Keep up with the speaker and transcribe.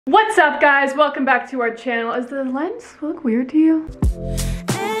What's up, guys? Welcome back to our channel. Does the lens look weird to you?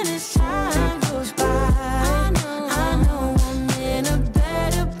 And as time goes by, I know I'm in a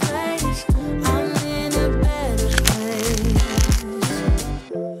better place. I'm in a better place.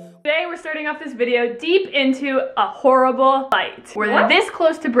 Today we're starting off this video deep into a horrible fight. We're this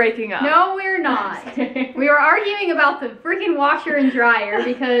close to breaking up. No, we're not. We were arguing about the freaking washer and dryer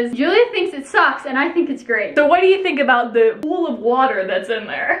because Julia thinks it sucks and I think it's great. So what do you think about the pool of water that's in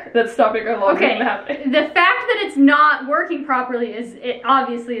there that's stopping our laundry from happening? The fact that it's not working properly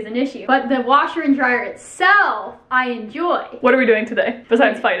obviously is an issue. But the washer and dryer itself, I enjoy. What are we doing today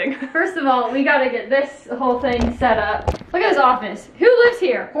besides fighting? First of all, we gotta get this whole thing set up. Look at this office. Who lives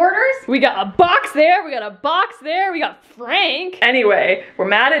here? Hoarders? We got a box there, we got a box there, we got Frank. Anyway, we're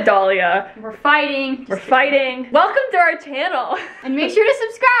mad at Dahlia. We're fighting. We're fighting. Welcome to our channel. And make sure to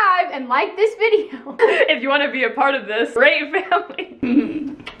subscribe and like this video. If you want to be a part of this great family.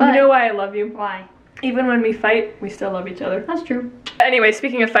 But you know why I love you? why? Even when we fight, we still love each other. That's true. Anyway,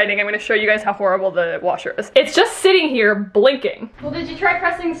 speaking of fighting, I'm going to show you guys how horrible the washer is. It's just sitting here blinking. Well, did you try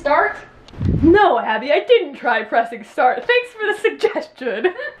pressing start? No, Abby, I didn't try pressing start. Thanks for the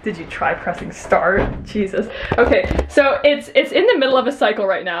suggestion. Did you try pressing start? Jesus. Okay, so it's in the middle of a cycle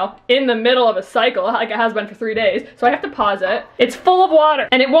right now. In the middle of a cycle, like it has been for 3 days. So I have to pause it. It's full of water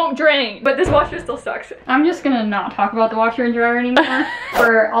and it won't drain, but this washer still sucks. I'm just gonna not talk about the washer and dryer anymore.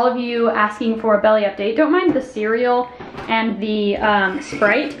 For all of you asking for a belly update, don't mind the cereal and the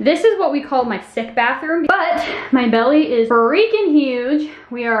Sprite. This is what we call my sick bathroom, but my belly is freaking huge.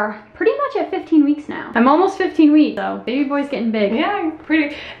 We are pretty much at 15 weeks now. I'm almost 15 weeks, so baby boy's getting big. Yeah,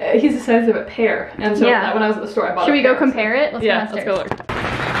 pretty. He's the size of a pear, and so when I was at the store, I bought. Should we go compare it? Let's go look.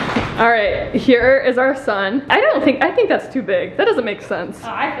 All right, here is our son. I think that's too big. That doesn't make sense. Oh,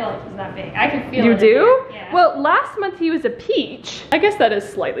 I feel like he's that big. I can feel it. You do? Yeah. Well, last month he was a peach. I guess that is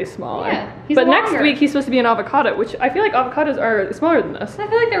slightly smaller. Yeah, he's but longer. next week he's supposed to be an avocado, which I feel like avocados are smaller than this. I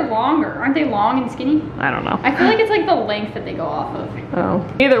feel like they're longer. Aren't they long and skinny? I don't know. I feel like it's like the length that they go off of.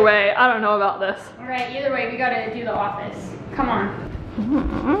 Oh. Either way, I don't know about this. All right, either way, we gotta do the office. Come on.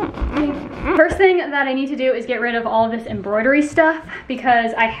 First thing that I need to do is get rid of all of this embroidery stuff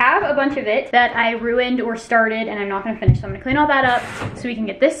because I have a bunch of it that I ruined or started and I'm not gonna finish. So I'm gonna clean all that up so we can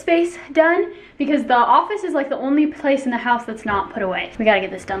get this space done because the office is like the only place in the house that's not put away. We gotta get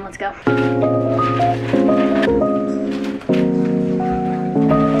this done, let's go.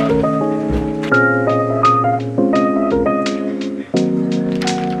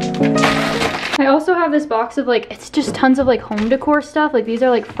 I also have this box of like, it's just tons of like home decor stuff. Like these are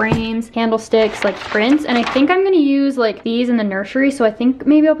like frames, candlesticks, like prints. And I think I'm gonna use like these in the nursery. So I think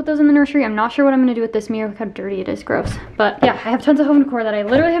maybe I'll put those in the nursery. I'm not sure what I'm gonna do with this mirror. Look how dirty it is, gross. But yeah, I have tons of home decor that I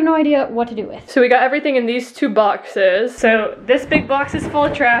literally have no idea what to do with. So we got everything in these two boxes. So this big box is full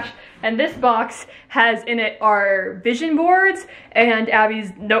of trash. And this box has in it our vision boards and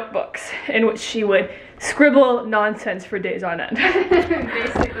Abby's notebooks in which she would scribble nonsense for days on end.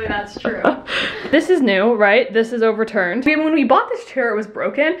 Basically, that's true. This is new, right? This is overturned. When we bought this chair, it was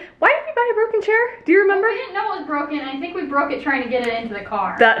broken. Why did we buy a broken chair? Do you remember? We didn't know it was broken. I think we broke it trying to get it into the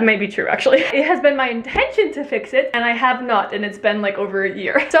car. That may be true, actually. It has been my intention to fix it, and I have not, and it's been like over a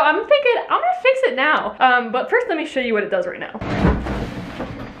year. So I'm thinking, I'm gonna fix it now. But first, let me show you what it does right now.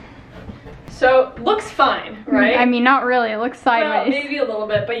 So, looks fine, right? I mean, not really. It looks sideways. Well, maybe a little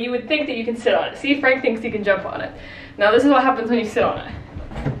bit, but you would think that you can sit on it. See, Frank thinks he can jump on it. Now, this is what happens when you sit on it.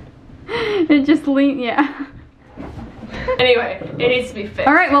 It just leans, yeah. Anyway, it needs to be fixed.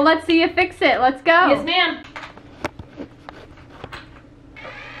 All right, well, let's see you fix it. Let's go. Yes, ma'am.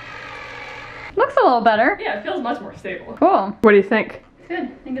 Looks a little better. Yeah, it feels much more stable. Cool. What do you think? Good. I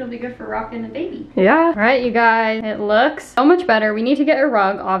think it'll be good for rocking the baby. Yeah. All right, you guys, it looks so much better. We need to get a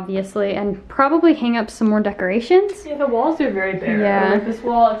rug, obviously, and probably hang up some more decorations. Yeah, the walls are very bare. Yeah. Like this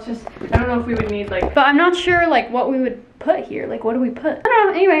wall, it's just, I don't know if we would need like... But I'm not sure like what we would put here. Like, what do we put? I don't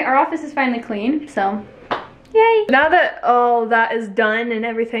know. Anyway, our office is finally clean, so yay. Now that all that is done and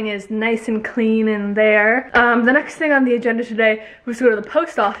everything is nice and clean in there, the next thing on the agenda today was to go to the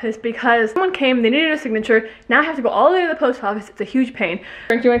post office because someone came, they needed a signature. Now I have to go all the way to the post office. It's a huge pain.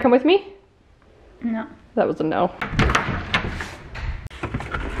 Frank, do you want to come with me? No. That was a no.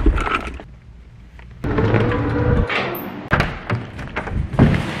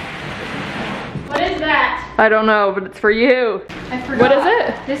 What is that? I don't know, but it's for you. I forgot. What is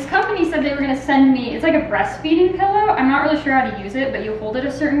it? This company said they were gonna send me, it's like a breastfeeding pillow. I'm not really sure how to use it, but you hold it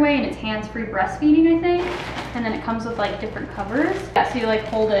a certain way and it's hands-free breastfeeding, I think. And then it comes with like different covers. Yeah, so you like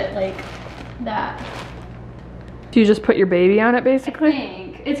hold it like that. Do you just put your baby on it I basically?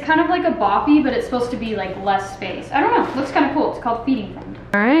 think. It's kind of like a boppy, but it's supposed to be like less space. I don't know, it looks kind of cool. It's called Feeding Friend.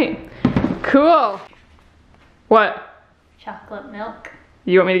 All right, cool. What? Chocolate milk.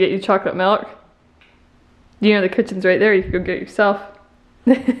 You want me to get you chocolate milk? You know the kitchen's right there, you can go get it yourself.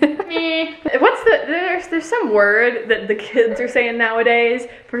 What's there's some word that the kids are saying nowadays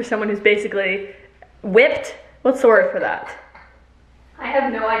for someone who's basically whipped? What's the word for that? I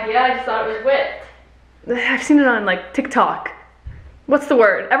have no idea, I just thought it was whipped. I've seen it on like TikTok. What's the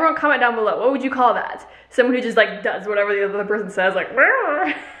word? Everyone comment down below. What would you call that? Someone who just like does whatever the other person says, like,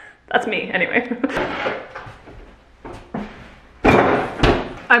 "Rrr." That's me, anyway.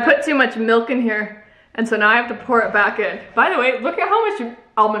 I put too much milk in here, and so now I have to pour it back in. By the way, look at how much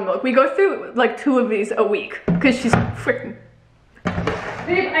almond milk. We go through like 2 of these a week, because she's freaking.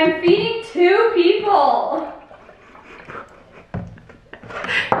 Babe, I'm feeding 2 people.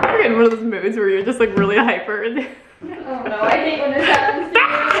 You're in one of those moods where you're just like really hyper. Oh no, I hate when this happens to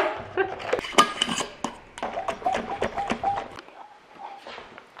you.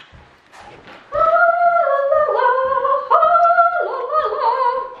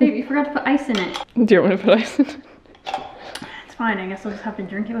 Babe, you forgot to put ice in it. Do you want me to put ice in it? It's fine, I guess I'll just have to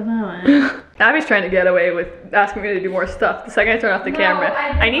drink it without it. Abby's trying to get away with asking me to do more stuff. The second I turn off the camera,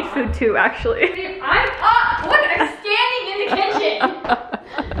 I need food too, actually. Babe, I'm up! Look, I'm standing in the kitchen!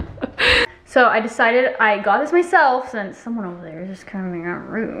 So I decided I got this myself since someone over there is just kind of being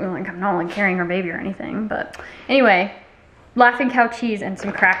rude. Like, I'm not like carrying her baby or anything, but anyway. Laughing cow cheese and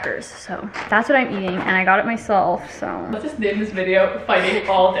some crackers. So that's what I'm eating, and I got it myself, so. Let's just name this video Fighting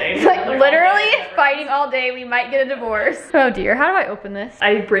All Day. It's like literally fighting all day, we might get a divorce. Oh dear, how do I open this?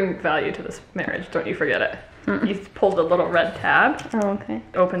 I bring value to this marriage, don't you forget it. You pulled a little red tab. Oh, okay.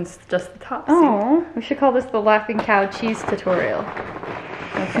 It opens just the top. Oh, we should call this the Laughing Cow Cheese Tutorial.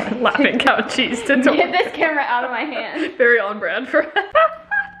 Okay. Laughing cow cheese tutorial. Get this camera out of my hand. Very on brand for I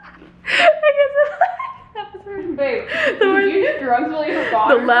guess Babe, did you do drugs while you were gone?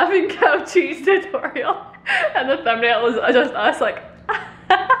 the laughing cow cheese tutorial. And the thumbnail is just us like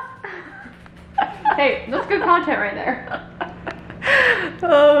Hey, that's good content right there.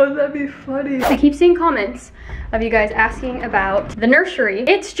 oh, that'd be funny. I keep seeing comments of you guys asking about the nursery.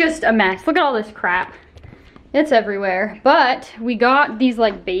 It's just a mess. Look at all this crap. It's everywhere. But we got these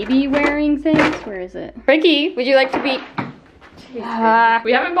like baby wearing things. Where is it? Frankie, would you like to be? We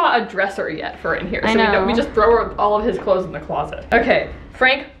haven't bought a dresser yet for in here, so I know. we just throw all of his clothes in the closet. Okay,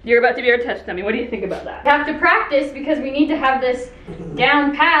 Frank, you're about to be our test dummy. What do you think about that? We have to practice because we need to have this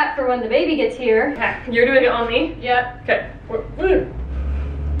down pat for when the baby gets here. Okay, you're doing it on me? Yep. Okay.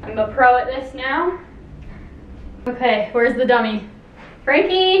 I'm a pro at this now. Okay, where's the dummy?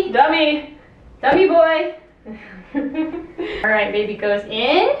 Frankie! Dummy! Dummy boy! Alright, baby goes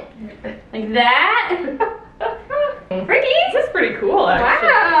in. Like that. Frankie! This is pretty cool, actually.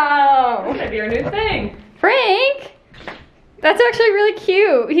 Wow! This might be our new thing. Frank! That's actually really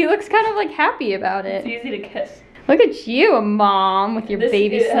cute. He looks kind of like happy about It's it. easy to kiss. Look at you, a mom with your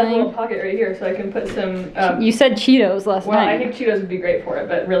baby It has a little sling. pocket right here, so I can put some. You said Cheetos last well, night. I think Cheetos would be great for it,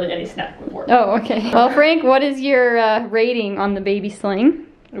 but really any snack would work. Oh, okay. Well, Frank, what is your rating on the baby sling?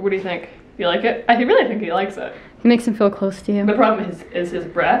 What do you think? You like it? I really think he likes it. It makes him feel close to you. The problem is his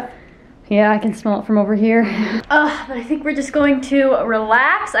breath. Yeah, I can smell it from over here. But I think we're just going to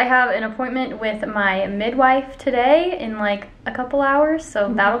relax. I have an appointment with my midwife today in like a couple hours, so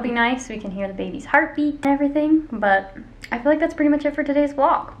that'll be nice. We can hear the baby's heartbeat and everything, but I feel like that's pretty much it for today's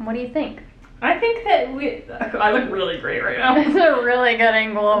vlog. What do you think? I think that I look really great right now. That's a really good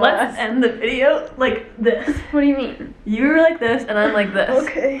angle of Let's us. end the video like this. What do you mean? You're like this and I'm like this.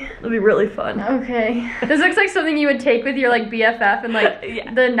 Okay. It'll be really fun. Okay. This looks like something you would take with your like BFF in like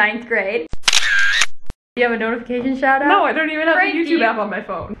Yeah. the 9th grade. Do you have a notification shout out? No, I don't even have Frankie. the YouTube app on my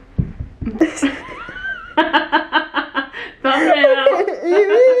phone. Thumbnail.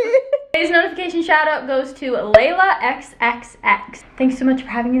 Today's notification shout out goes to Layla XXX. Thanks so much for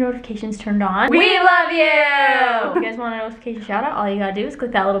having your notifications turned on. We love you! If you guys want a notification shout out, all you gotta do is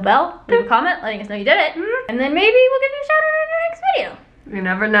click that little bell, leave a comment letting us know you did it, and then maybe we'll give you a shout out in the next video. You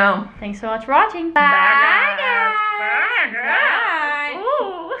never know. Thanks so much for watching. Bye, guys. Bye.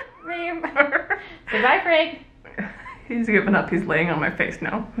 Ooh. Say bye, Frank. He's giving up. He's laying on my face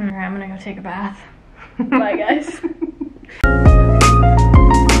now. Alright, I'm gonna go take a bath. Bye, guys.